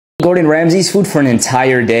Gordon Ramsay's food for an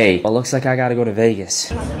entire day. Well, looks like I gotta go to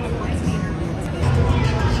Vegas.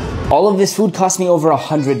 All of this food cost me over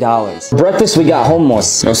 $100. For breakfast, we got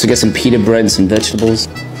hummus. We also get some pita bread and some vegetables.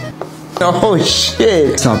 Oh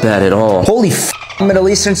shit. It's not bad at all. Holy f***, Middle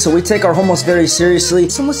Eastern, so we take our hummus very seriously.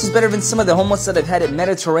 This hummus is better than some of the hummus that I've had at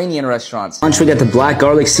Mediterranean restaurants. Lunch, we got the black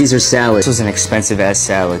garlic Caesar salad. This was an expensive ass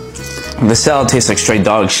salad. The salad tastes like straight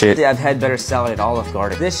dog shit. Yeah, I've had better salad at Olive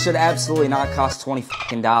Garden. This should absolutely not cost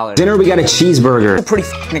 $20. Dinner, we got a cheeseburger. It's a pretty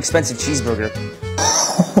f***ing expensive cheeseburger.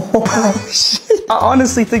 Oh shit. I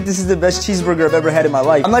honestly think this is the best cheeseburger I've ever had in my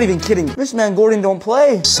life. I'm not even kidding. This man Gordon don't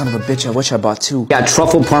play. Son of a bitch, I wish I bought two. Got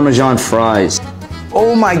truffle parmesan fries.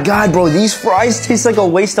 Oh my god, bro, these fries taste like a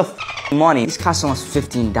waste of money. These cost almost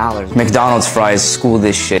 $15. McDonald's fries, school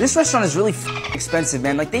this shit. This restaurant is really expensive,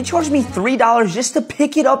 man. Like, they charged me $3 just to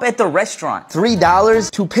pick it up at the restaurant.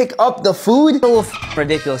 $3 to pick up the food? A little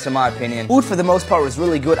ridiculous in my opinion. Food for the most part was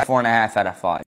really good. 4.5 out of 5.